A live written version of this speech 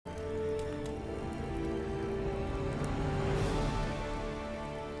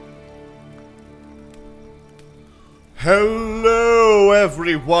Hello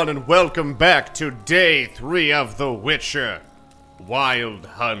everyone and welcome back to day 3 of The Witcher Wild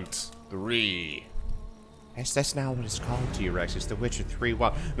Hunt 3. That's not what it's called, T-Rex. It's The Witcher 3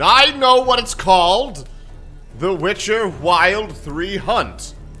 Wild... I know what it's called! The Witcher Wild 3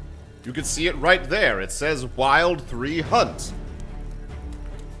 Hunt. You can see it right there. It says Wild 3 Hunt.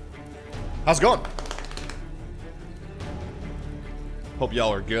 How's it going? Hope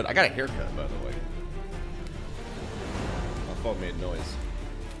y'all are good. I got a haircut, by the way. My phone made noise.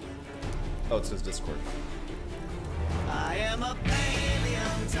 Oh, it says Discord. I am a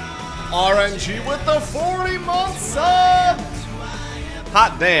RNG with the 40-month sub!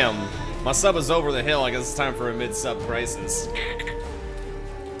 Hot damn. My sub is over the hill. I guess it's time for a mid-sub crisis.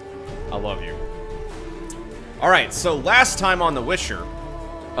 I love you. Alright, so last time on The Witcher,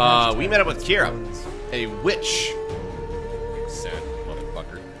 we met up with Keira, a witch. Sad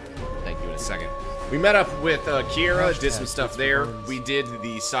motherfucker. Thank you in a second. We met up with Keira, did some stuff there. We did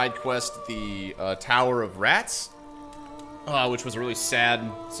the side quest, the Tower of Rats, which was a really sad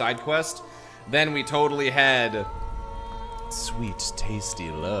side quest. Then we totally had sweet, tasty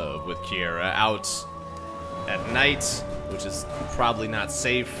love with Keira out at night, which is probably not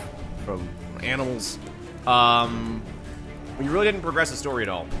safe from animals. We really didn't progress the story at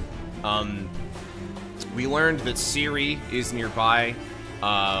all. We learned that Ciri is nearby.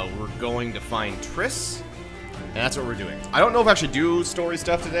 We're going to find Triss, and that's what we're doing. I don't know if I should do story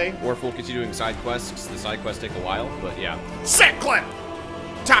stuff today, or if we'll continue doing side quests, because the side quests take a while, but yeah. Set clip!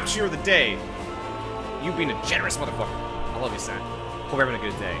 Top cheer of the day. You being a generous motherfucker. I love you, Sat. Hope you're having a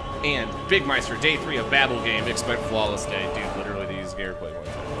good day. And Big Meister, day 3 of Babel Game. Expect flawless day. Dude, literally these gameplay ones.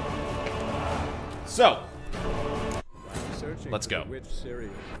 So, let's go.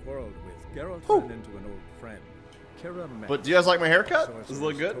 But do you guys like my haircut? Does it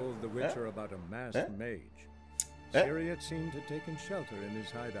look good? Told the Witcher about a masked mage. Ciri had seemed to have taken shelter in his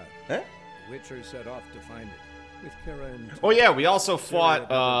hideout. The Witcher set off to find it. With Keira in oh yeah, we also fought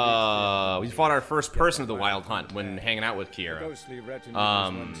we fought our first person of the Wild Hunt when hanging out with Keira. One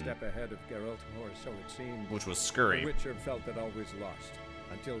step ahead of Geralt, or so it seemed. Which was scurry. The Witcher felt that all was lost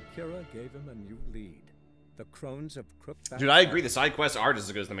until Keira gave him a new lead. The Crones of Crookback. Dude, I agree. The side quests are just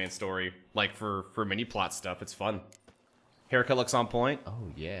as good as the main story. Like for mini plot stuff, it's fun. Haircut looks on point.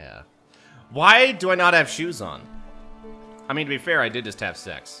 Oh yeah. Why do I not have shoes on? I mean, to be fair, I did just have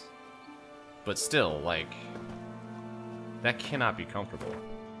sex, but still, like, that cannot be comfortable.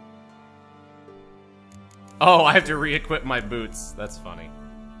 Oh, I have to re-equip my boots. That's funny.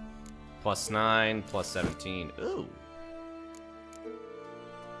 +9, +17. Ooh.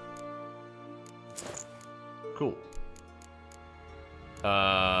 Cool.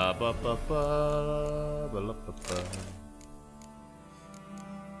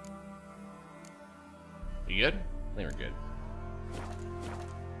 You good? I think we're good.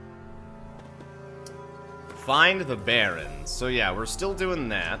 Find the Baron. So yeah, we're still doing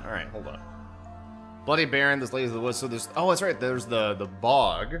that. Alright, hold on. Bloody Baron, this Lady of the Woods. So there's... oh, that's right. There's the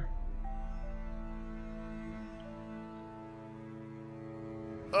bog.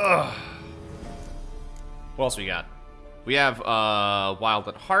 Ugh. What else we got? We have Wild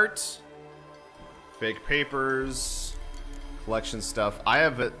at Heart, fake papers, collection stuff. I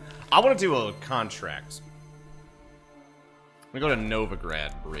want to do a contract. I'm gonna go to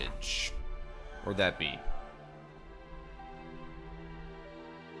Novigrad Bridge. Where'd that be?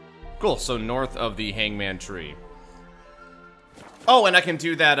 Cool, so north of the Hangman Tree. Oh, and I can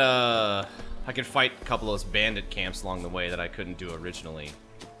do that, I can fight a couple of those bandit camps along the way that I couldn't do originally,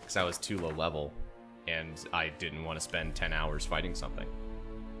 because I was too low level, and I didn't want to spend 10 hours fighting something.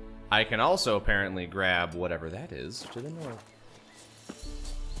 I can also apparently grab whatever that is to the north.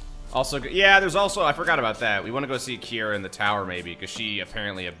 Also, yeah, there's also, I forgot about that. We want to go see Keira in the tower, maybe, because she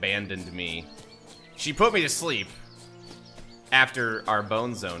apparently abandoned me. She put me to sleep after our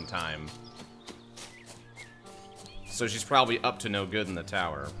Bone Zone time. So she's probably up to no good in the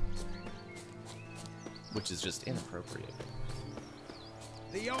tower. Which is just inappropriate.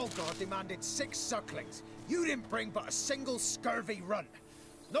 The old god demanded 6 sucklings. You didn't bring but a single scurvy runt.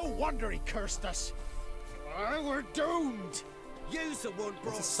 No wonder he cursed us. We're doomed. You's the one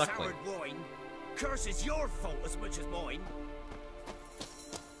brought soured wine. Curse is your fault as much as mine.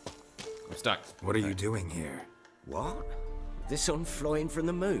 I'm stuck. What are you doing here? What? The sun flying from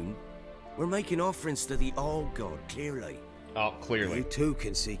the moon? We're making offerings to the old god, clearly. Oh, clearly. You too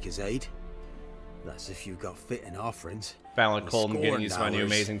can seek his aid. That's if you've got fitting offerings. Fallon Colton getting used to my new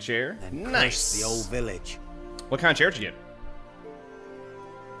amazing chair. Nice. The old village. What kind of chair did you get?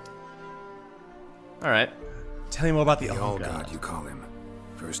 Alright. Tell me more about the All God, you call him.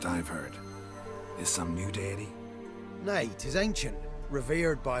 First I've heard. Is some new deity? Nay, 'tis ancient,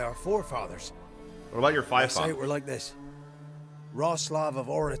 revered by our forefathers. What about your They five say it father? were like this. Roslav of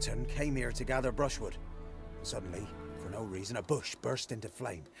Oriton came here to gather brushwood. Suddenly, for no reason, a bush burst into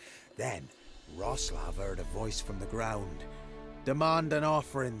flame. Then, Roslav heard a voice from the ground, demanding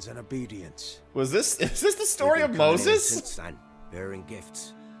offerings and obedience. Is this the story We've of been coming in Moses? since then, bearing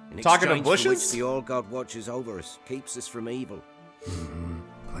gifts. In Talking to exchange for which bushes? the All God watches over us, keeps us from evil.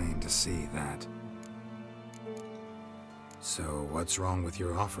 Plain to see that. So, what's wrong with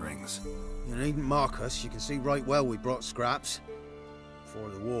your offerings? You needn't mock us. You can see right well we brought scraps. Before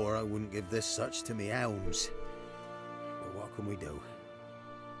the war, I wouldn't give this such to me hounds. But what can we do?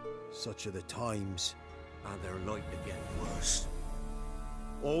 Such are the times. And they're like to get worse.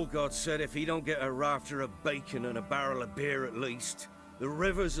 All God said if he don't get a rafter of bacon and a barrel of beer at least, the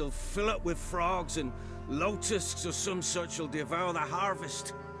rivers will fill up with frogs and lotuses or some such will devour the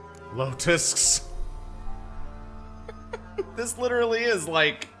harvest. Lotusks. This literally is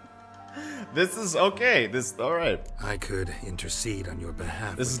like... This is okay. This... Alright. I could intercede on your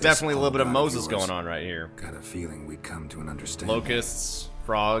behalf. This is with definitely a little bit of all God Moses yours. going on right here. Got a feeling we'd come to an understanding. Locusts,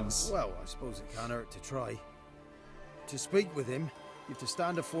 frogs. Well, I suppose it can't hurt to try. To speak with him, you have to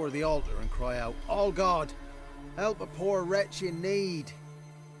stand before the altar and cry out, "All God, help a poor wretch in need."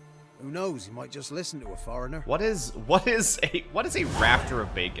 Who knows, he might just listen to a foreigner. What is a rafter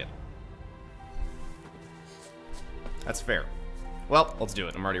of bacon? That's fair. Well, let's do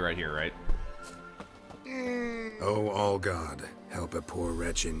it. I'm already right here, right? Oh, all God, help a poor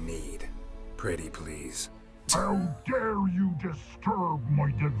wretch in need. Pretty please. How dare you disturb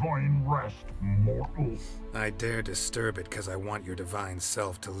my divine rest, mortal? I dare disturb it because I want your divine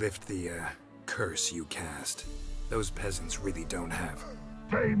self to lift the, curse you cast. Those peasants really don't have.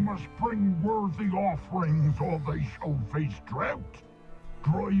 They must bring worthy offerings or they shall face drought,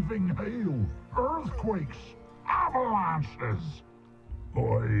 driving hail, earthquakes, avalanches.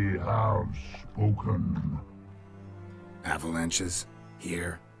 I have spoken. Avalanches?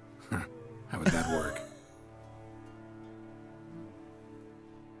 Here? How would that work?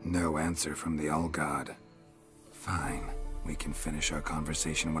 No answer from the All-God. Fine. We can finish our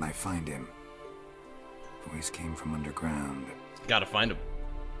conversation when I find him. Voice came from underground. Gotta find him.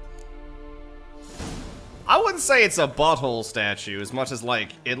 I wouldn't say it's a butthole statue as much as,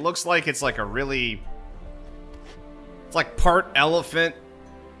 like, it looks like it's like a really... It's like part elephant.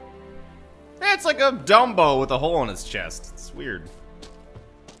 It's like a Dumbo with a hole in his chest. It's weird.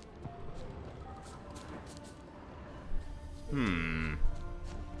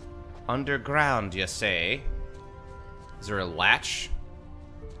 Underground, you say? Is there a latch?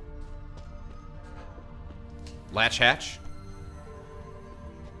 Latch hatch?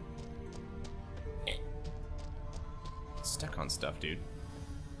 Stuck on stuff, dude.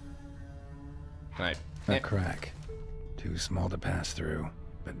 Alright. A crack. Too small to pass through,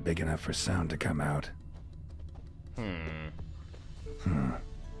 but big enough for sound to come out.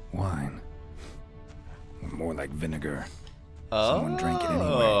 Wine. More like vinegar. Someone drank it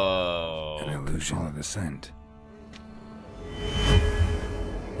anyway. An illusion of the scent.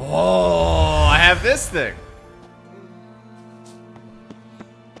 Oh, I have this thing.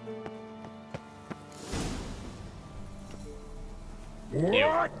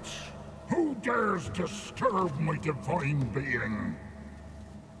 What? Who dares disturb my divine being?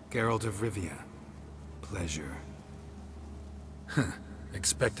 Geralt of Rivia. Pleasure.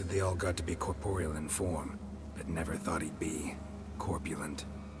 Expected the All-God to be corporeal in form, but never thought he'd be corpulent.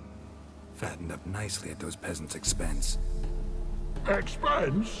 Fattened up nicely at those peasants' expense.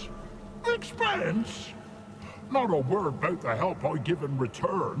 Expense? Expense? Not a word about the help I give in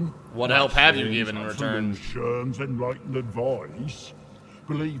return. What help have you given in return? Solutions, enlightened advice.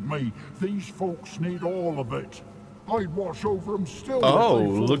 Believe me, these folks need all of it. I'd watch over them still. Oh,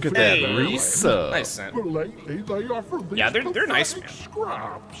 if they look at fulfilled that their resub. end. Nice scent. But lately they offer these Yeah, they're nice, pathetic man.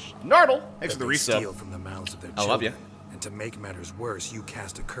 scraps. Nardle, thanks for the They steal resub. from the mouths of their I love ya. children, and to make matters worse, you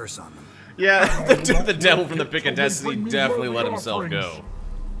cast a curse on them. Yeah, the devil from the Pick of Destiny definitely let himself go.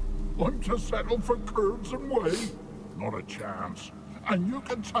 I'm to settle for curds and whey? Not a chance. And you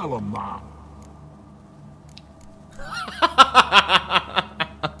can tell them that.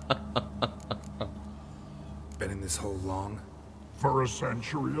 Been in this hole long? For a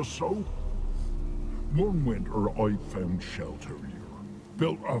century or so. One winter I found shelter here.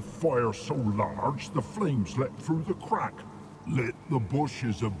 Built a fire so large the flames leapt through the crack, lit the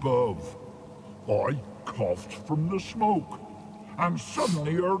bushes above. I coughed from the smoke, and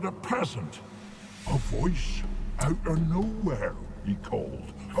suddenly heard a peasant. A voice out of nowhere, he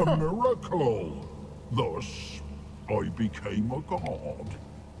called. A miracle. Thus, I became a god.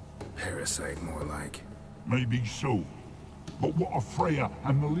 Parasite, more like. Maybe so. But what of Freya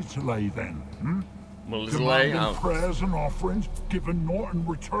and Melitele then, hmm? Melitele? Demanding prayers and offerings, given naught in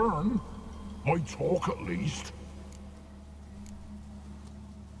return? I talk at least.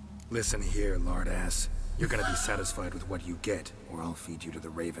 Listen here, Lord Ass. You're gonna be satisfied with what you get, or I'll feed you to the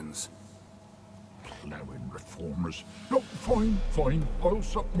ravens. Plowing reformers. No, fine, fine. I'll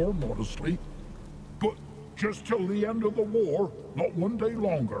sup more modestly. But just till the end of the war, not one day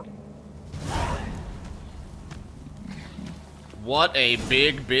longer. What a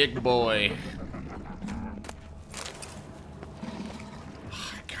big, big boy.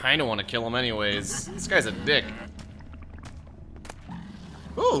 I kinda want to kill him anyways. This guy's a dick.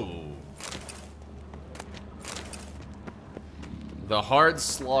 Ooh. The Hard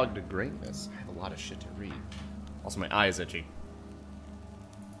Slog to Greatness. I have a lot of shit to read. Also, my eye is itchy.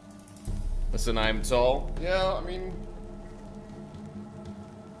 Listen, I'm tall. Yeah, I mean...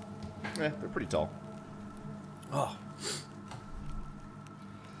 they're pretty tall. Oh.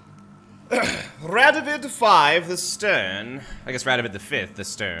 Radovid V the Stern. I guess Radovid V the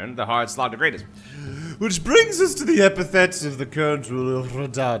Stern. The Hard Slog to Greatness. Which brings us to the epithets of the current ruler of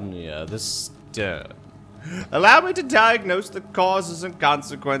Redania, the Stern. Allow me to diagnose the causes and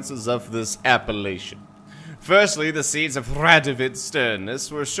consequences of this appellation. Firstly, the seeds of Radovid's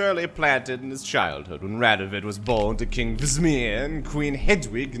sternness were surely planted in his childhood when Radovid was born to King Vizmir and Queen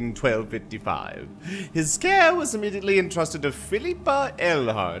Hedwig in 1255. His care was immediately entrusted to Philippa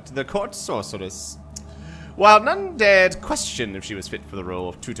Eilhart, the court sorceress. While none dared question if she was fit for the role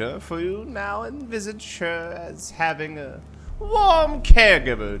of tutor, for you now envisage her as having a warm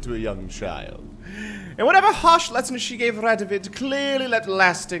caregiver to a young child. And whatever harsh lessons she gave Radovid clearly left a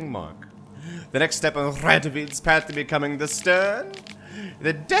lasting mark. The next step on Radovid's path to becoming the Stern?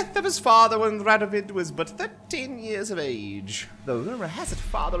 The death of his father when Radovid was but 13 years of age. Though rumor has it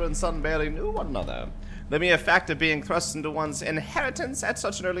father and son barely knew one another. The mere fact of being thrust into one's inheritance at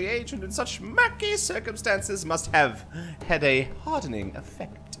such an early age and in such murky circumstances must have had a hardening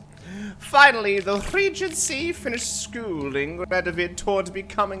effect. Finally, the Regency finished schooling Radovid toward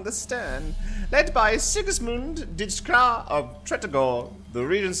becoming the Stern. Led by Sigismund Dijkra of Tretogor, the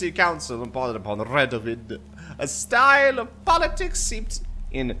Regency Council imparted upon Radovid a style of politics seeped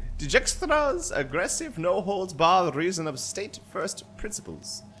in Dijkstra's aggressive, no-holds-barred reason of state-first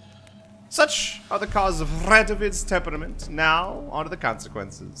principles. Such are the causes of Radovid's temperament. Now, on to the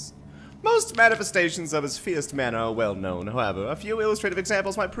consequences. Most manifestations of his fierce manner are well known, however. A few illustrative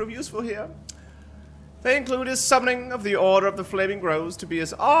examples might prove useful here. They include his summoning of the Order of the Flaming Rose to be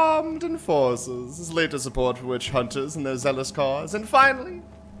his armed enforcers, his later support for witch hunters and their zealous cause, and finally,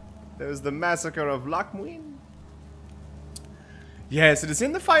 there's the massacre of Lochmuin. Yes, it is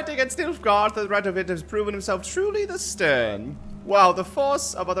in the fight against Nilfgaard that Radovid has proven himself truly the Stern. While the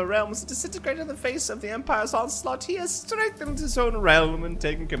force of other realms disintegrated in the face of the Empire's onslaught, he has strengthened his own realm and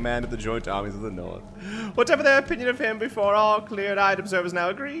taken command of the joint armies of the North. Whatever their opinion of him before, all clear-eyed observers now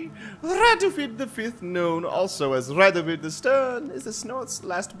agree. Radovid V, known also as Radovid the Stern, is the North's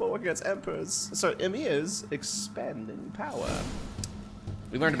last bulwark against emperors, so Emir's expanding power.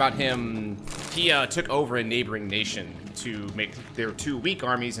 We learned about him. He took over a neighboring nation to make their two weak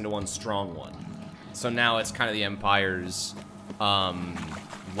armies into one strong one. So now it's kind of the Empire's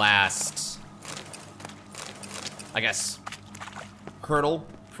last, I guess, hurdle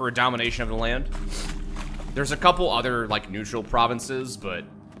for a domination of the land. There's a couple other, like, neutral provinces, but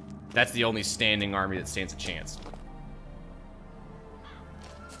that's the only standing army that stands a chance.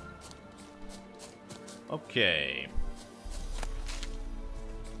 Okay.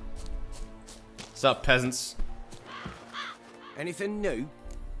 What's up, peasants? Anything new?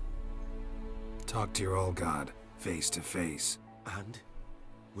 Talk to your old god, face to face. And?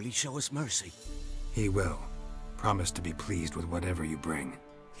 Will he show us mercy? He will. Promise to be pleased with whatever you bring.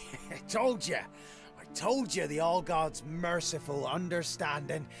 I told you the All-God's merciful,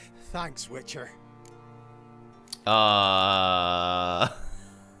 understanding. Thanks, Witcher. Oh,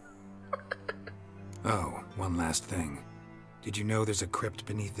 one last thing. Did you know there's a crypt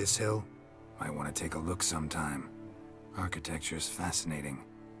beneath this hill? Might want to take a look sometime. Architecture's fascinating.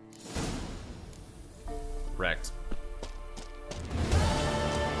 Wrecked.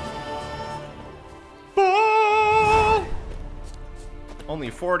 Only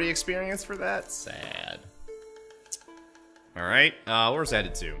 40 experience for that? Sad. Alright, where was I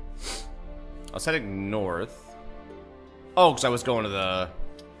headed to? I was heading north. Oh, because I was going to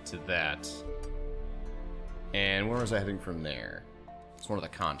that. And where was I heading from there? It's one of the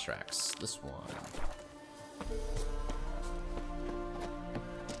contracts. This one.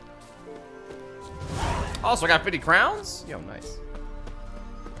 Also, I got 50 crowns? Yo, nice.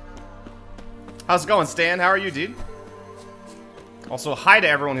 How's it going, Stan? How are you, dude? Also, hi to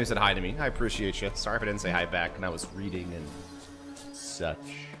everyone who said hi to me. I appreciate you. Sorry if I didn't say hi back, and I was reading and such.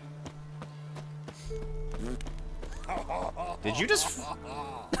 Did you just...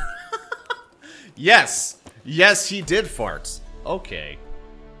 Yes! Yes, he did fart. Okay.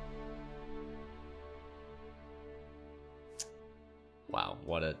 Wow,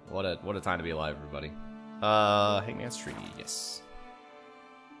 what a time to be alive, everybody. Hangman's Tree, yes.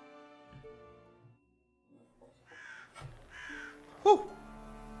 Whew.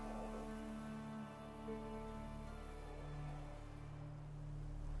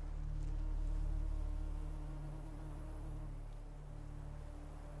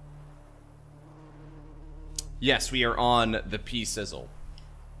 Yes, we are on the P-Sizzle.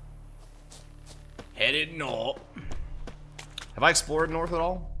 Headed north. Have I explored north at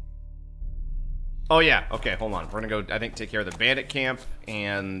all? Oh yeah, okay, hold on. We're gonna go, I think, take care of the bandit camp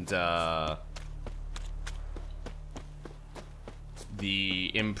and,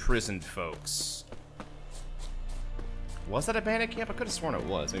 the imprisoned folks. Was that a bandit camp? I could have sworn it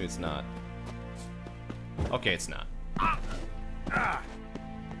was. Maybe it's not. Okay, it's not.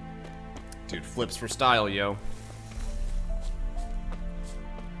 Dude, flips for style, yo.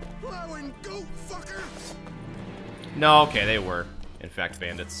 Plowing goat fucker! No, okay, they were, in fact,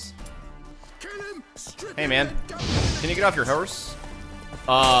 bandits. Kill him! Strip Hey, him man. and dump Can you get off your horse?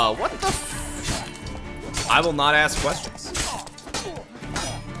 What the f... I will not ask questions.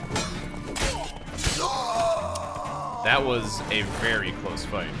 That was a very close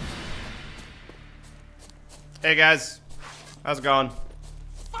fight. Hey, guys. How's it going?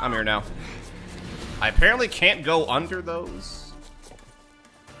 I'm here now. I apparently can't go under those.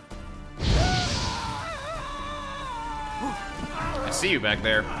 I see you back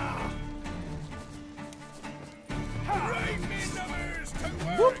there.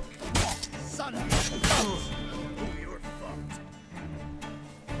 Whoop. Son of a... You're fucked.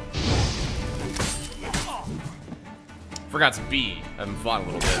 Forgot to B. I haven't fought a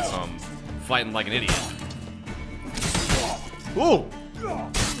little bit, so I'm fighting like an idiot. Ooh!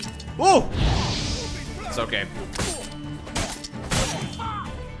 Ooh! It's okay.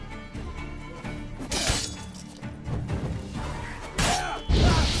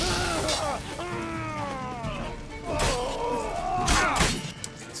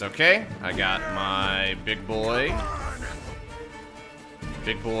 It's okay. I got my big boy.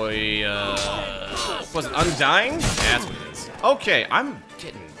 Big boy, was it Undying? That's what it is. Okay, I'm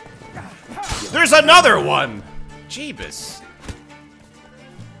getting... There's another one! Jeebus.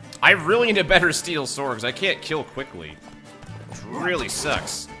 I really need a better steel sword, because I can't kill quickly. Which really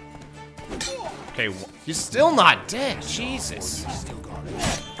sucks. Okay, he's still not dead. Jesus.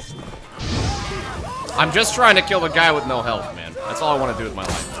 I'm just trying to kill the guy with no health, man. That's all I want to do with my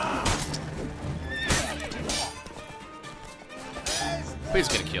life. Please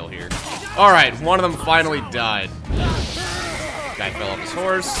get a kill here. Alright, one of them finally died. Guy fell off his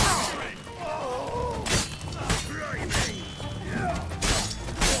horse.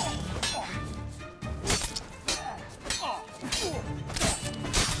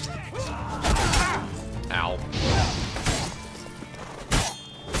 Ow.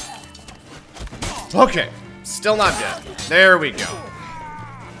 Okay, still not dead. There we go.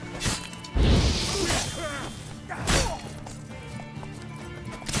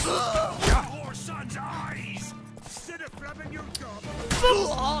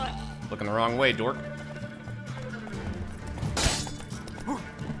 Looking the wrong way, dork.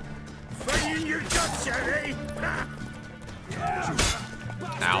 Fighting your guts out, eh?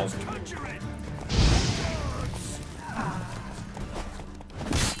 Ow.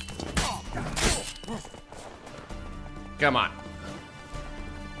 Come on.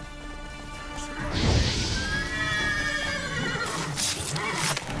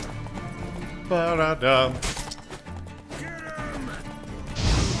 Ba-da-da.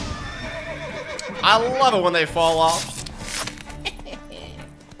 I love it when they fall off.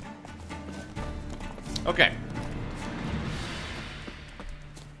 Okay.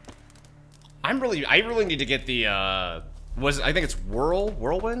 I really need to get the, I think it's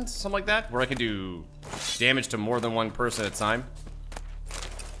Whirlwind? Something like that? Where I can do damage to more than one person at a time.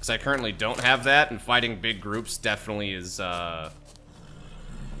 Because I currently don't have that, and fighting big groups definitely is,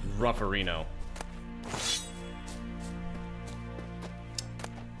 rougherino.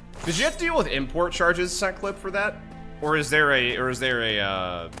 Did you have to deal with import charges, Clip, for that? Or is there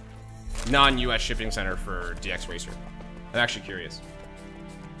a non-US shipping center for DX Racer? I'm actually curious.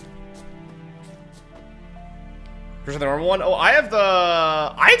 Here's the normal one. Oh, I have the...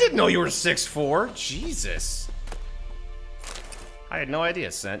 I didn't know you were 6'4". Jesus. I had no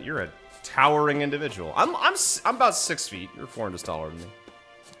idea, Sent. You're a towering individual. I'm about 6 feet. You're 4 inches taller than me.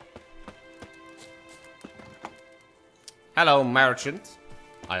 Hello, merchant.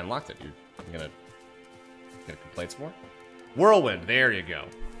 I unlocked it. You're gonna complain some more? Whirlwind. There you go.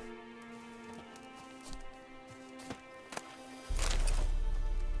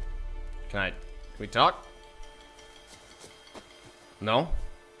 Can we talk? No?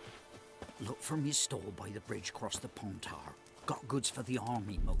 Look from your stall by the bridge across the Pontar. Got goods for the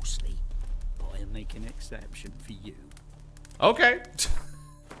army mostly. But I'll make an exception for you. Okay.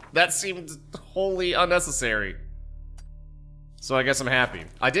 That seemed wholly unnecessary. So I guess I'm happy.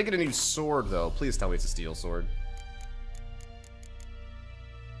 I did get a new sword though. Please tell me it's a steel sword.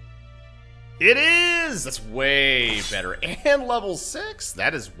 It is! That's way better. And level 6?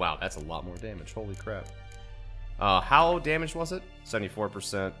 That is, wow, that's a lot more damage. Holy crap. How damaged was it?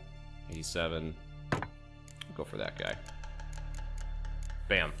 74%, 87. I'll go for that guy.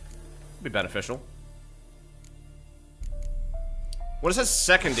 Bam. Be beneficial. What is his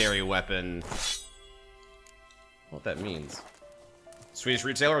secondary weapon? What that means. Swedish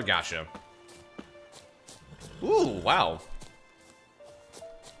retailer, gotcha. Ooh, wow.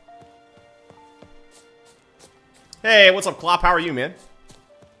 Hey, what's up, Klopp? How are you, man?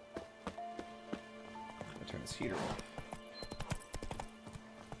 I'll turn this heater off.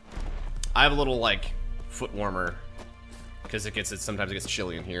 I have a little, like, foot warmer. Because sometimes it gets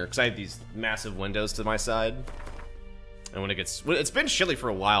chilly in here. Because I have these massive windows to my side. And when it's been chilly for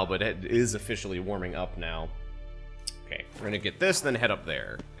a while, but it is officially warming up now. Okay, we're gonna get this, then head up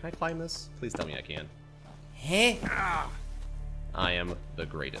there. Can I climb this? Please tell me I can. Hey? I am the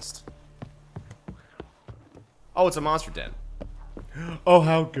greatest. Oh, it's a monster den. Oh,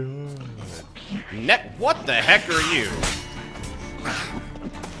 how good. What the heck are you?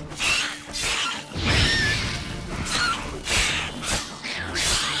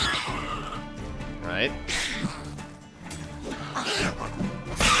 Right.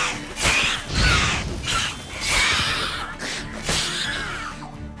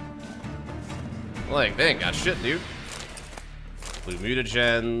 Like, they ain't got shit, dude. Blue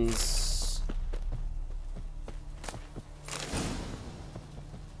mutagens.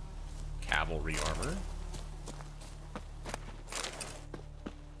 Cavalry armor.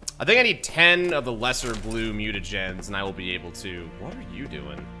 I think I need 10 of the lesser blue mutagens, and I will be able to... What are you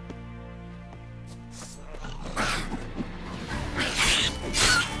doing?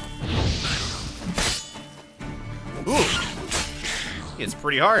 Ooh. It's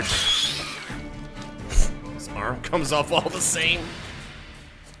pretty hard. His arm comes off all the same.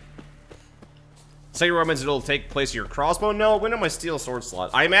 Second Romans, it'll take place of your crossbow? No, when am my steel sword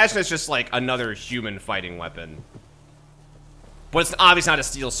slot? I imagine it's just like another human fighting weapon. But it's obviously not a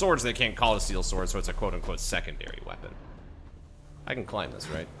steel sword, so they can't call it a steel sword, so it's a quote-unquote secondary weapon. I can climb this,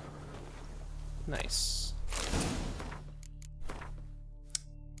 right? Nice.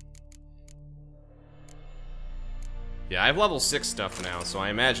 Yeah, I have level 6 stuff now, so I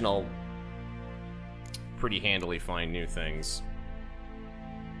imagine I'll pretty handily find new things.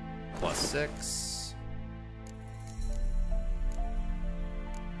 Plus 6.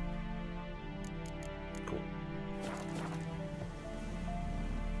 Cool.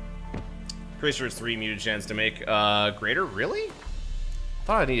 Pretty sure it's 3 mutagens to make greater. Really? I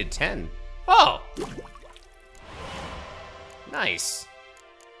thought I needed 10. Oh! Nice.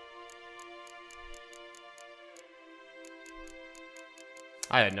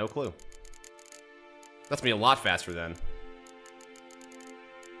 I had no clue. That's me a lot faster then.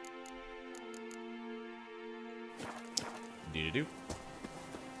 Do-do-do.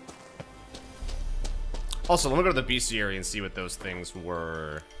 Also, let me go to the bestiary and see what those things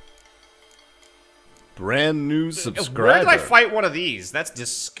were. Brand new subscriber. Where did I fight one of these? That's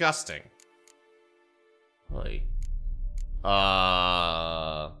disgusting. Hey.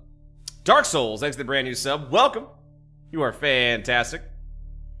 Dark Souls, thanks to the brand new sub. Welcome. You are fantastic.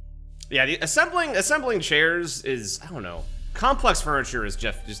 Yeah, the assembling chairs is, I don't know. Complex furniture is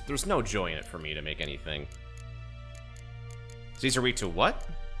just there's no joy in it for me to make anything. So these are weak to what?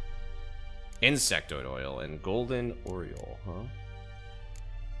 Insectoid oil and golden oriole, huh?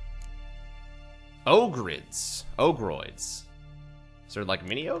 Ogrids. Ogroids. So they're like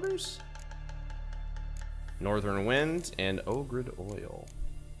mini ogres? Northern Wind and Ogrid Oil.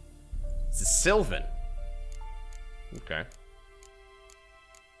 It's a Sylvan. Okay.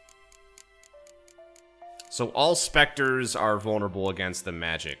 So all specters are vulnerable against the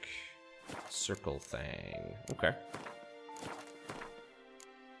magic circle thing. Okay.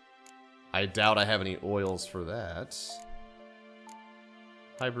 I doubt I have any oils for that.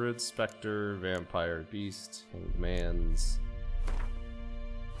 Hybrid, specter, vampire, beast, hanged man's.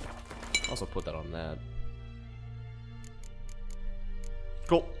 Also put that on that.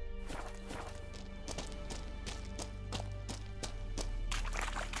 Cool.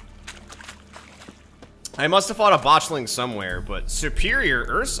 I must have fought a botchling somewhere, but Superior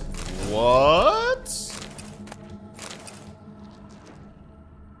Ursa. What?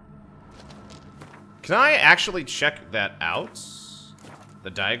 Can I actually check that out? The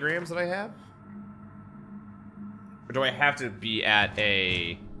diagrams that I have? Or do I have to be at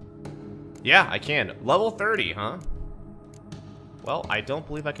a... Yeah, I can. Level 30, huh? Well, I don't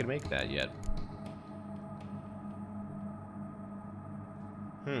believe I can make that yet.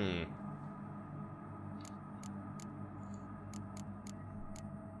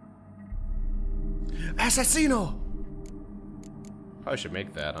 Assassino! Probably should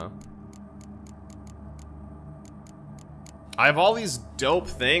make that, huh? I have all these dope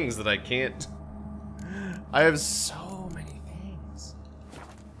things that I can't... I have so many things.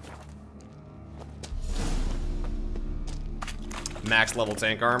 Max level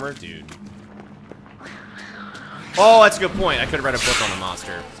tank armor? Dude. Oh, that's a good point. I could have read a book on the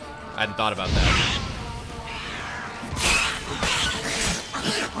monster. I hadn't thought about that.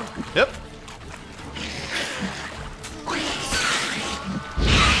 Yep.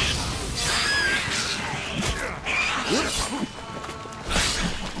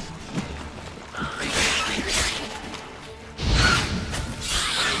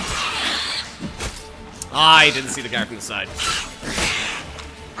 I didn't see the guy from the side.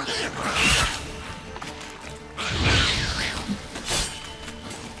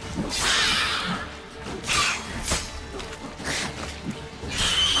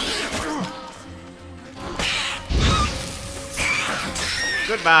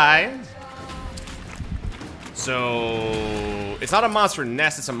 Goodbye. So, it's not a monster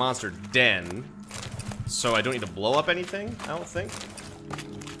nest, it's a monster den. So I don't need to blow up anything, I don't think.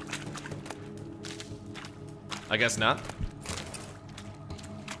 I guess not.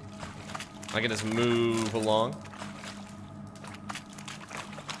 I can just move along.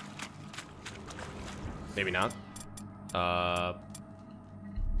 Maybe not. Boop.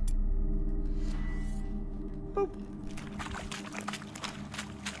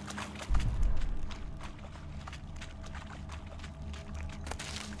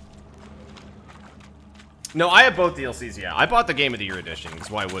 No, I have both DLCs, yeah. I bought the Game of the Year edition,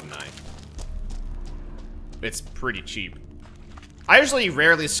 because why wouldn't I? It's pretty cheap. I usually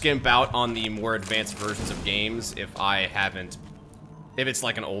rarely skimp out on the more advanced versions of games if I haven't... If it's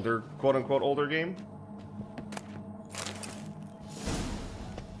like an older, quote-unquote, older game.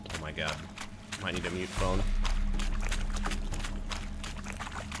 Oh my god. Might need a mute phone.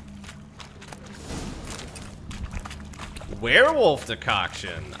 Werewolf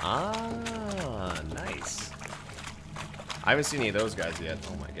decoction. Ah, nice. I haven't seen any of those guys yet.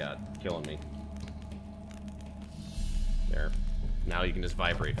 Oh my god, killing me. There. Now you can just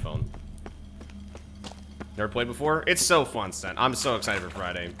vibrate phone. Never played before? It's so fun, Stent. I'm so excited for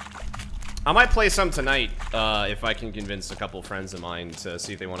Friday. I might play some tonight, if I can convince a couple friends of mine to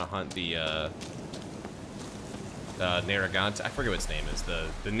see if they want to hunt the, Narragansett. I forget what his name is.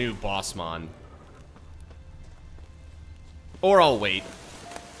 The new Bossmon. Or I'll wait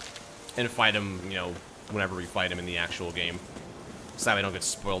and fight him, you know, whenever we fight him in the actual game. So that way I don't get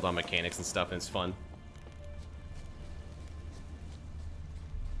spoiled on mechanics and stuff, and it's fun.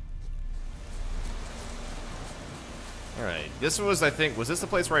 Alright, this was, I think, was this the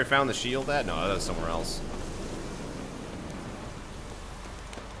place where I found the shield at? No, that was somewhere else.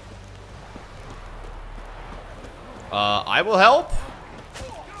 I will help.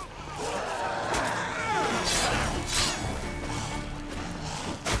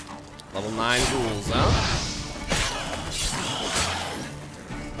 Level 9 ghouls, huh?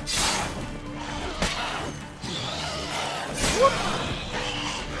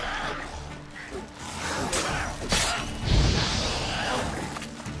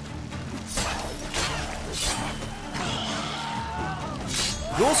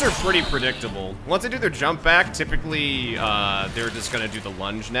 Ghouls are pretty predictable. Once they do their jump back, typically they're just gonna do the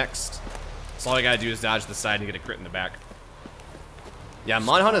lunge next. So all I gotta do is dodge the side and get a crit in the back. Yeah,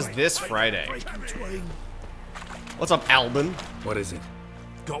 Mon Hunt is this Friday. What's up, Albin? What is it?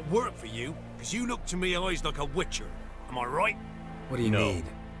 Got work for you, because you look to me eyes like a witcher. Am I right? What do you need?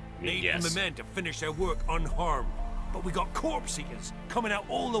 Need Yes. the men to finish their work unharmed. But we got corpse seekers coming out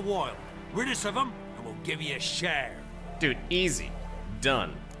all the while. Rid us of them, and we'll give you a share. Dude, easy.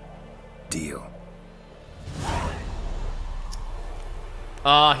 Done. Deal.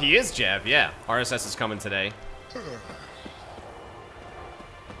 He is Jeff, yeah. RSS is coming today.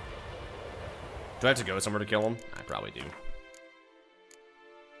 Do I have to go somewhere to kill him? I probably do.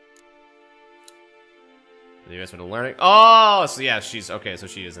 The investment of learning. Oh, so yeah, she's okay. So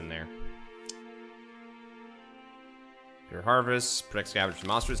she is in there. Your harvest, protect scavengers from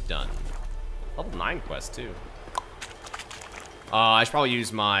monsters, done. Level 9 quest too. I should probably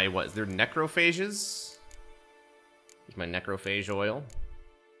use my what? Is there necrophages? Use my necrophage oil.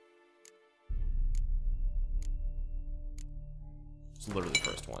 It's literally the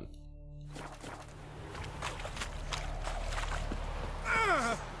first one.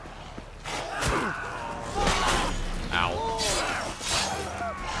 Ow.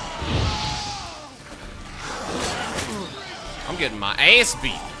 I'm getting my ass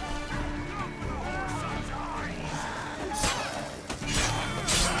beat.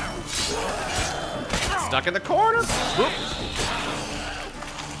 Stuck in the corner. Whoop.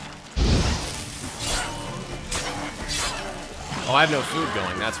 Oh, I have no food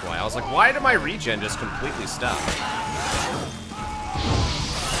going, that's why. I was like, why did my regen just completely stop?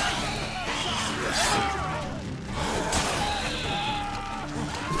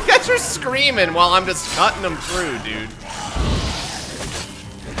 You guys are screaming while I'm just cutting them through, dude.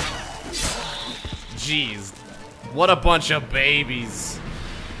 Jeez. What a bunch of babies.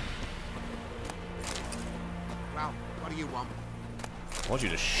 Well, what do you want? I want you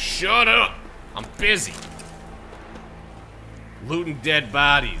to shut up. I'm busy. Looting dead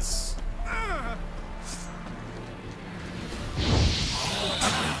bodies.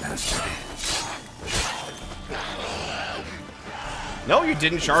 No, you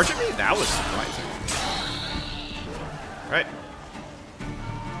didn't charge at me? That was surprising. All right.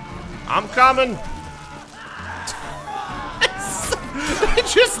 I'm coming. They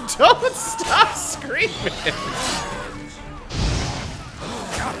just don't stop screaming.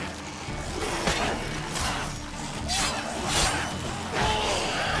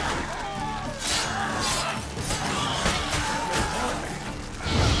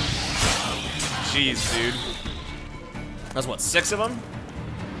 Jeez, dude. That's what, 6 of them?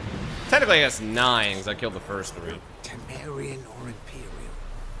 Technically, I guess 9, because I killed the first 3. Temerian or Imperial?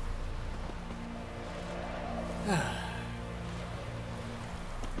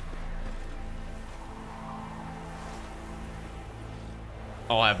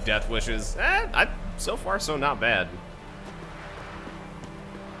 I'll have death wishes. So far, so not bad.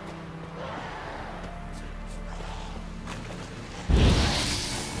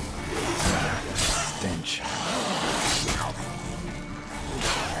 Stench.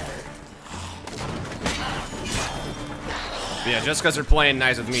 Yeah, just because they're playing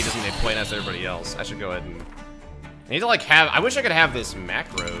nice with me doesn't mean they play nice with everybody else. I should go ahead and... I need to, like, have... I wish I could have this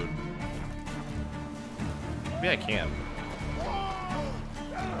macro. Maybe I can.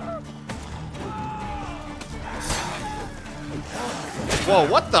 Whoa,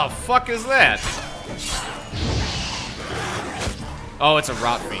 what the fuck is that? Oh, it's a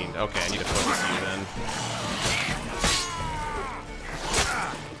rot fiend. Okay, I need to focus you then.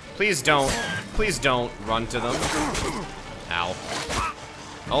 Please don't run to them. Ow.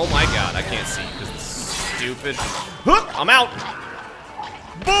 Oh my god, I can't see because it's stupid. I'm out!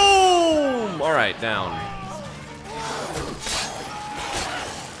 Boom! Alright, down.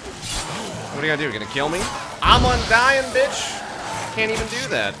 What are you gonna do? You're gonna kill me? I'm undying, bitch! Can't even do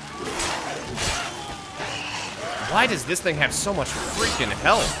that. Why does this thing have so much freaking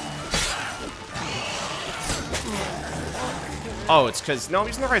health? Oh, it's because... No, I'm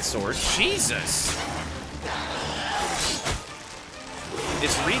using the right sword. Jesus!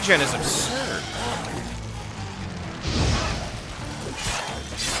 Its regen is absurd.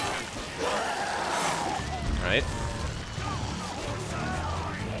 Right?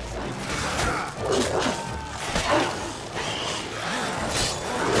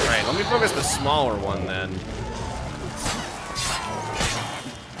 Alright, let me focus the smaller one then.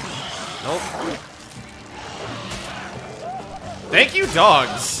 Nope. Thank you,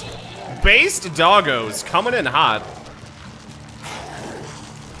 dogs. Based doggos coming in hot.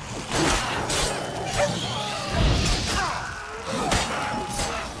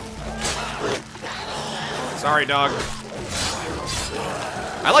 Sorry, dog.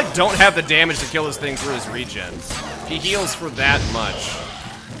 I, like, don't have the damage to kill this thing through his regen. He heals for that much.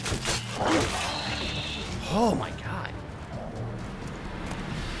 Oh, my God.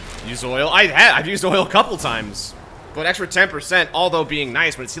 Use oil? I've used oil a couple times. But extra 10%, although being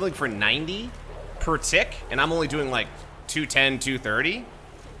nice, but it's healing for 90 per tick, and I'm only doing, like, 210, 230.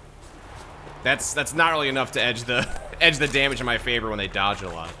 That's not really enough to edge the damage in my favor when they dodge a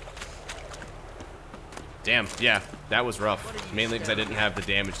lot. Damn, yeah, that was rough. Mainly because I didn't have the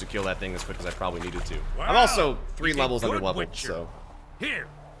damage to kill that thing as quick as I probably needed to. Wow, I'm also 3 levels under good, leveled, Witcher. so... Here,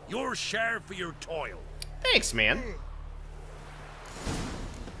 your share for your toil. Thanks, man.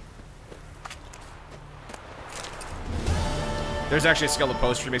 There's actually a skeleton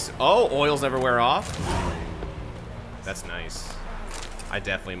poster makes it. Oh, oils never wear off. That's nice. I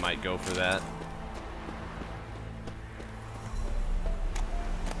definitely might go for that.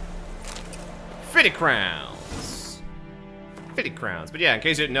 $50 crowns. 50 crowns. But yeah, in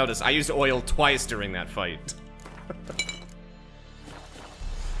case you didn't notice, I used oil twice during that fight.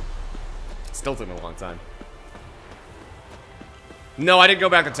 Still took me a long time. No, I didn't go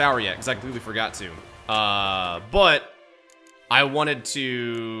back to tower yet, because I completely forgot to. But I wanted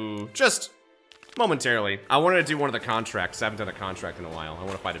to, just momentarily, I wanted to do one of the contracts. I haven't done a contract in a while. I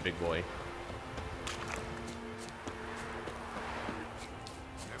want to fight a big boy.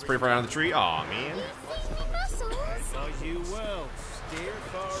 It's pretty far down the tree. Aw, man. As you will, steer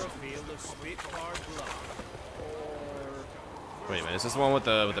far afield of sweet hard blood. Wait a minute, is this the one with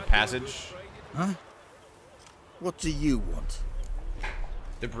the passage? Huh? What do you want?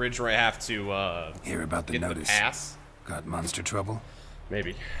 The bridge where I have to hear about the notice. The pass? Got monster trouble?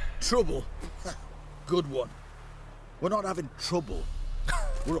 Maybe. Trouble? Good one. We're not having trouble.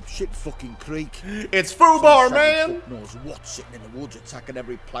 We're up shit fucking creek. It's FUBAR, man! Fuck knows what's sitting in the woods attacking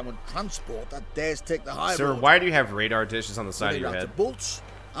every plough and transport that dares take the high Sir, road. why do you have radar dishes on the side of your head? Bolts,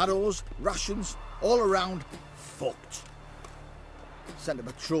 arrows, rations, all around, fucked. Sent a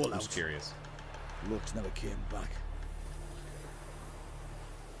patrol out. I'm just curious. Looks never came back.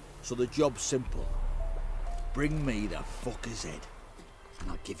 So the job's simple. Bring me the fucker's head, and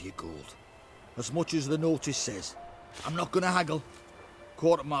I'll give you gold. As much as the notice says. I'm not gonna haggle.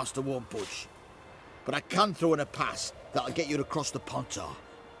 Quartermaster won't budge. But I can throw in a pass that'll get you to cross the Pontar.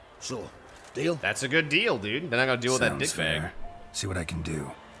 So, deal? That's a good deal, dude. Then I gotta deal with that dick fair. bag. See what I can do.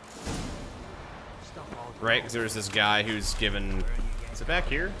 Right, because there's this guy who's given... Is it back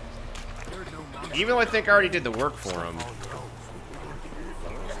here? Even though I think I already did the work for him.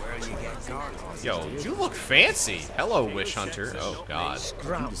 Yo, you look fancy. Hello, Wish Hunter. Oh, God.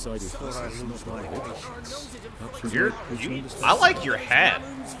 I like your hat.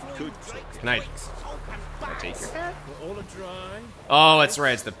 Can I take your hat? Oh, that's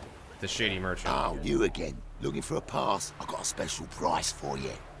right. It's the shady merchant. Oh, you again. Looking for a pass? I got a special price for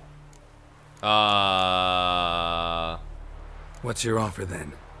you. What's your offer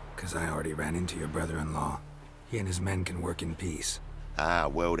then? Because I already ran into your brother-in-law. He and his men can work in peace. Ah,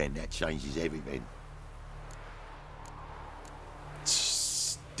 well then, that changes everything.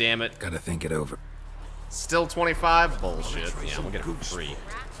 Damn it. Gotta think it over. Still 25? Bullshit. Yeah, we'll get it for free.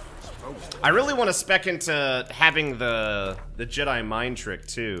 I really want to spec into having the Jedi mind trick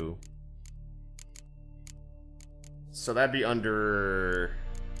too. So that'd be under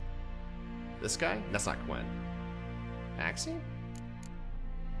this guy? That's not Gwen. Maxie?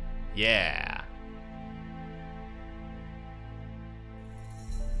 Yeah.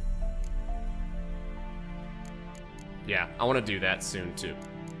 Yeah, I want to do that soon too.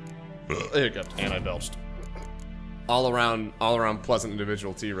 Hiccuped and I belched. All around pleasant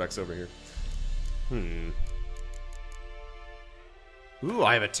individual T-Rex over here. Ooh,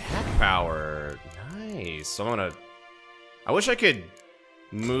 I have attack power. Nice. So I'm gonna... I wish I could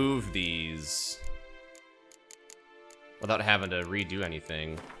move these without having to redo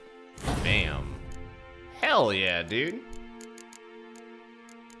anything. Bam. Hell yeah, dude.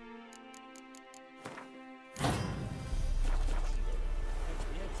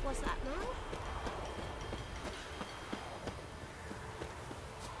 What's that now?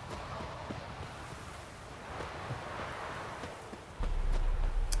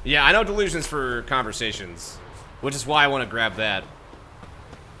 Yeah, I know delusions for conversations, which is why I want to grab that.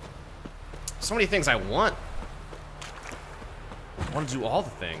 So many things I want. I want to do all the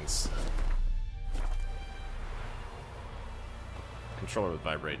things. Controller with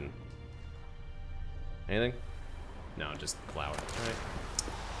vibrating. Anything? No, just flower. Alright.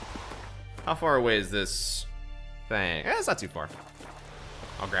 How far away is this thing? Eh, it's not too far.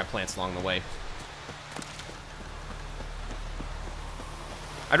 I'll grab plants along the way.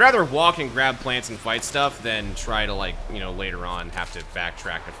 I'd rather walk and grab plants and fight stuff than try to, like, you know, later on have to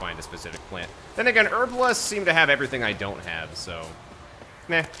backtrack to find a specific plant. Then again, herbalists seem to have everything I don't have, so...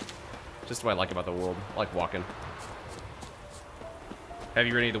 Meh. Just what I like about the world. I like walking. Have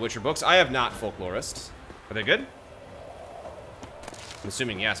you read any of the Witcher books? I have not, Folklorist. Are they good? I'm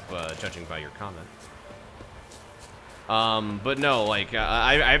assuming yes, but judging by your comment. But no, like,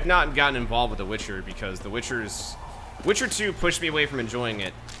 I've not gotten involved with The Witcher because The Witcher's... Witcher 2 pushed me away from enjoying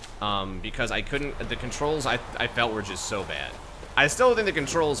it because I couldn't... The controls I felt were just so bad. I still think the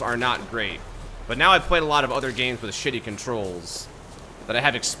controls are not great, but now I've played a lot of other games with shitty controls that I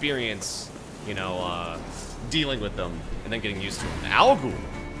have experience, you know, dealing with them and then getting used to them. Algul!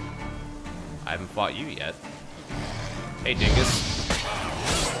 I haven't fought you yet. Hey, dingus.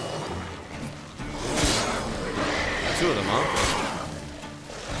 Two of them, huh?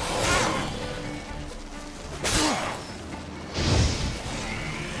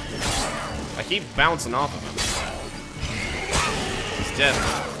 I keep bouncing off of him. He's dead.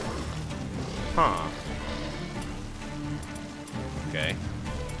 Huh. Okay.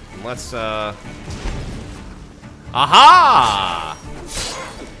 Let's, Aha!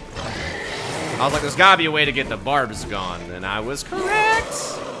 I was like, there's gotta be a way to get the barbs gone, and I was correct!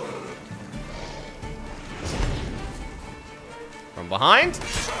 From behind?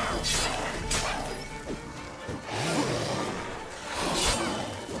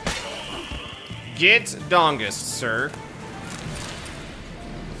 Get Dongus, sir.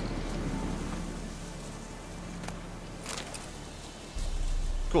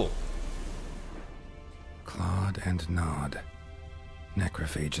 Cool. Clawed and gnawed.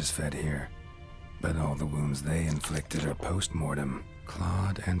 Necrophages fed here, but all the wounds they inflicted are post-mortem.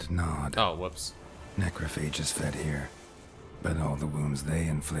 Clawed and gnawed. Oh, whoops. Necrophages fed here, but all the wounds they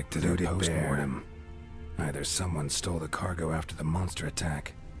inflicted are post-mortem. Either someone stole the cargo after the monster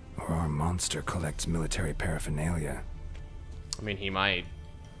attack, or our monster collects military paraphernalia. I mean, he might.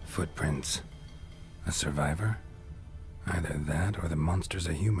 Footprints. A survivor? Either that or the monster's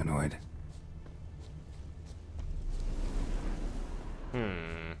a humanoid.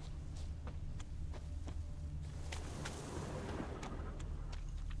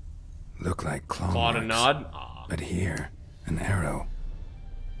 Look like claw Clawed and marks. gnawed? Aw. But here, an arrow.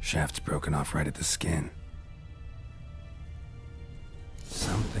 Shaft's broken off right at the skin.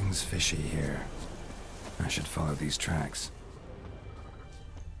 Something's fishy here. I should follow these tracks.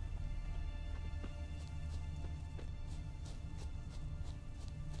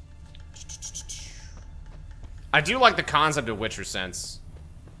 I do like the concept of Witcher Sense.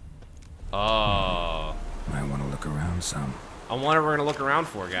 Oh. Might want to look around some. I wonder what we're gonna look around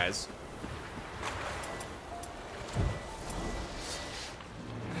for, guys.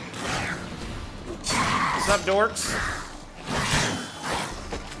 What's up, dorks?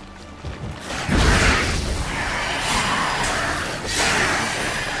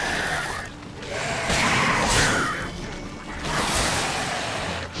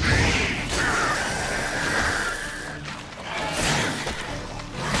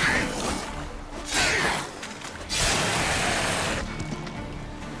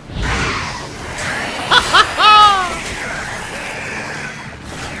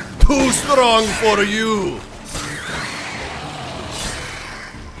 Too strong for you.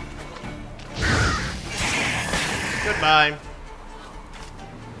 Goodbye.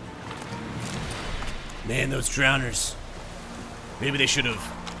 Man, those drowners. Maybe they should have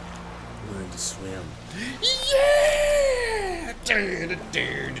learned to swim. Yeah!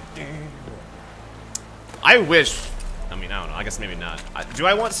 I wish. I mean, I don't know. I guess maybe not. Do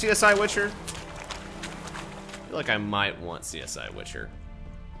I want CSI Witcher? I feel like I might want CSI Witcher.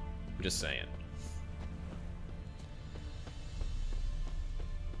 I'm just saying.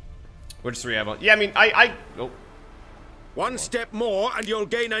 Which 3 I want? Yeah, I mean, oh. One step more and you'll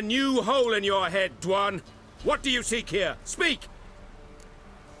gain a new hole in your head, Dwan. What do you seek here? Speak!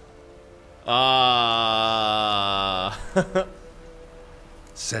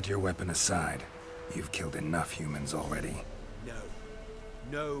 Set your weapon aside. You've killed enough humans already. No.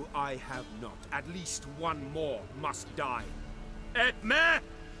 No, I have not. At least one more must die. Etme!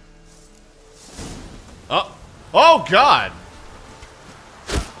 Oh. Oh, God.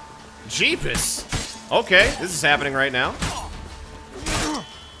 Jeepus. Okay, this is happening right now.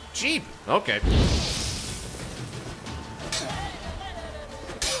 Jeep. Okay.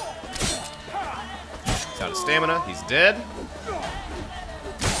 He's out of stamina. He's dead.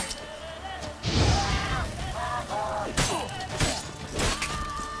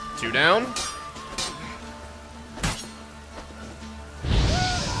 Two down.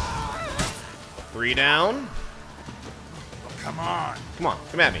 Three down. Come on. Come on,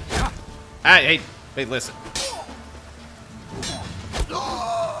 come at me. Hey, listen.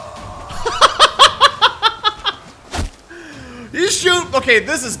 You shoot. Okay,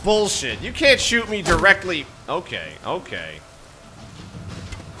 this is bullshit. You can't shoot me directly. Okay.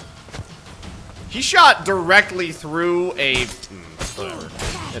 He shot directly through a. Whatever.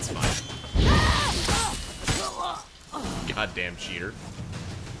 It's fine. Goddamn cheater.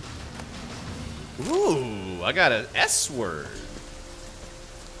 Ooh, I got an S word.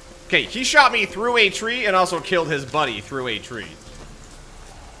 Okay, he shot me through a tree and also killed his buddy through a tree.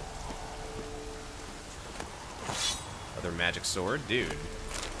 Another magic sword? Dude.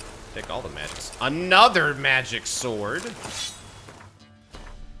 Take all the magics. Another magic sword?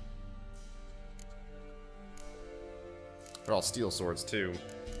 They're all steel swords, too.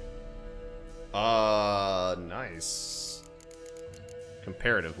 Nice.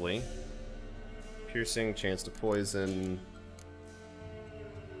 Comparatively. Piercing, chance to poison.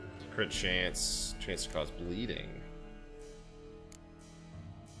 Crit chance. Chance to cause bleeding.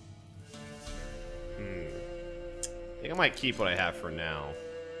 I think I might keep what I have for now.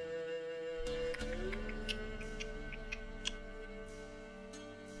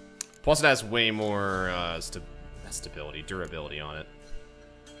 Plus it has way more stability, durability on it.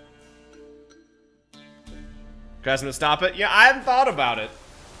 Guys, I'm gonna stop it? Yeah, I hadn't thought about it.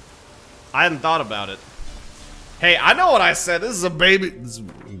 Hey, I know what I said. This is a baby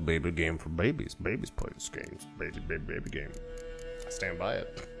game for babies. Babies play this game. Baby game. I stand by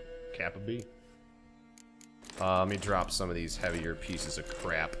it. Kappa B. Let me drop some of these heavier pieces of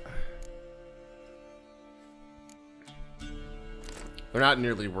crap. They're not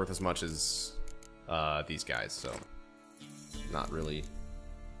nearly worth as much as these guys, so not really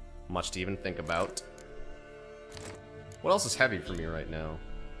much to even think about. What else is heavy for me right now?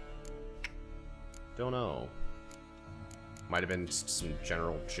 Don't know. Might have been some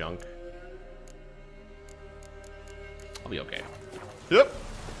general junk. I'll be okay. Yep.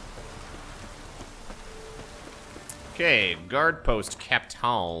 Okay, guard post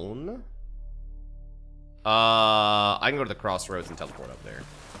Captown. I can go to the crossroads and teleport up there.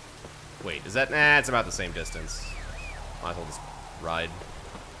 Wait, is that? Nah, it's about the same distance. Might as well just ride.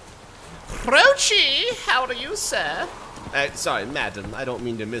 Croce, how do you, sir? Sorry, madam, I don't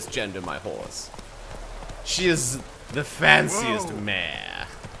mean to misgender my horse. She is the fanciest mare.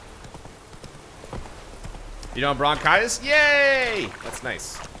 You know bronchitis? Yay! That's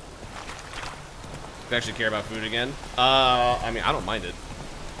nice. Do I actually care about food again? I mean, I don't mind it.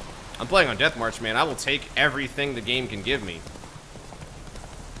 I'm playing on Death March, man. I will take everything the game can give me.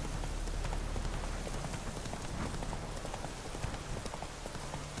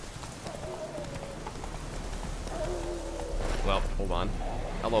 Well, hold on.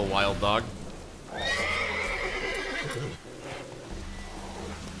 Hello, wild dog.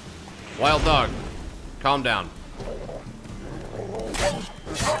 Wild dog, calm down.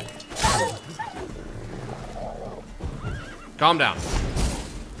 Calm down.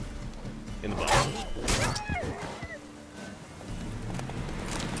 In the butt.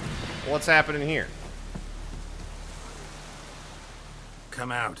 What's happening here?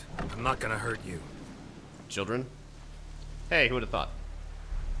 Come out. I'm not gonna hurt you. Children? Hey, who would have thought?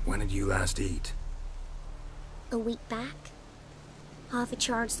 When did you last eat? A week back. Half a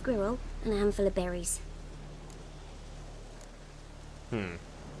charred squirrel and a handful of berries.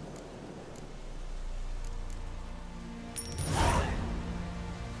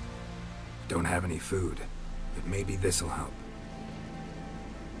 Don't have any food, but maybe this'll help.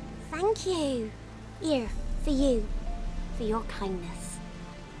 Thank you. Here, for you. For your kindness.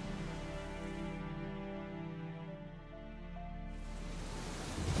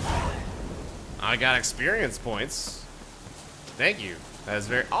 I got experience points. Thank you. That's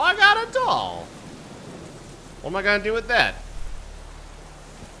very... Oh, I got a doll. What am I gonna do with that?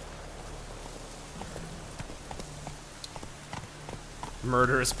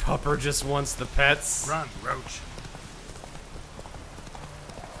 Murderous pupper just wants the pets. Run, Roach.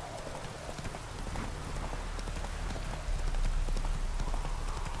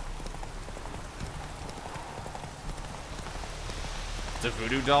 It's a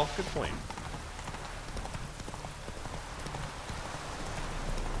voodoo doll? Good point.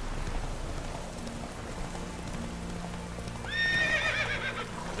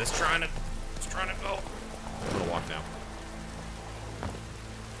 Just trying to go. I'm gonna walk now.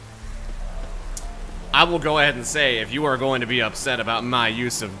 I will go ahead and say, if you are going to be upset about my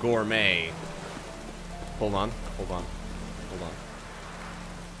use of gourmet... Hold on.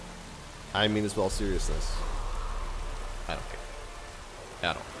 I mean this with all seriousness. I don't care.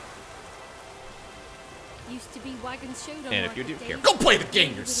 At all. Used to be wagons showed on And if you do market care, days. go play the game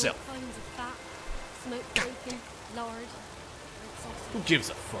With all yourself. kinds of fat, smoked bacon, lard, Who gives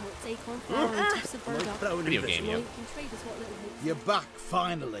a fuck? acorn flour and tops of burdock. Video game, Well, yeah. you can trade us what little meat. You're back,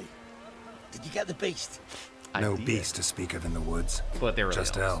 finally. Did you get the beast? No beast to speak of in the woods. But they were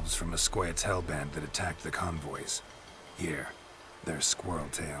just the elves. elves from a Square's hellband that attacked the convoys. Here, they're squirrel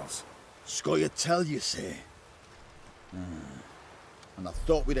tails. Scoia'tael, you say? And I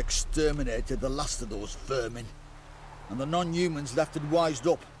thought we'd exterminated the last of those vermin. And the non-humans left and wised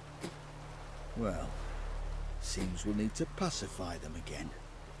up. Well, seems we'll need to pacify them again.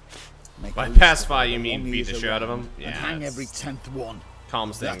 Make By a list pacify, of you the mean long beat the ears shit out of around them? and Yeah, hang that's- every 10th one.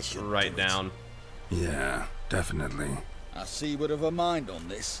 Calms That things should right do it. down. Yeah, definitely. I see you would have a mind on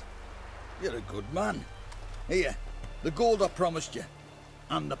this. You're a good man. Here, The gold I promised you.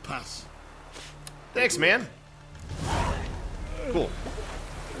 And the pass. Thanks, man. Cool.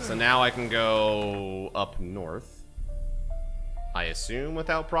 So now I can go up north. I assume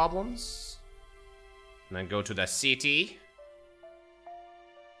without problems. And then go to the city.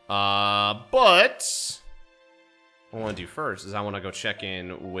 But what I want to do first is I want to go check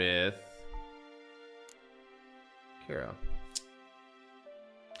in with Kira.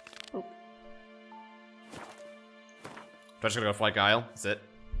 Oh. Do I just gotta go Flight Guile? That's it.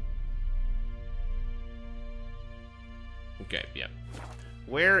 Okay, yeah.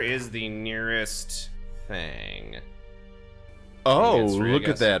 Where is the nearest thing? Oh, look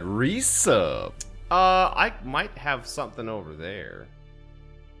at that resub. I might have something over there.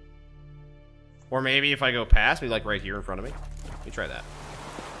 Or maybe if I go past, maybe like right here in front of me. Let me try that.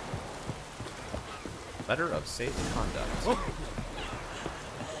 Letter of safe conduct.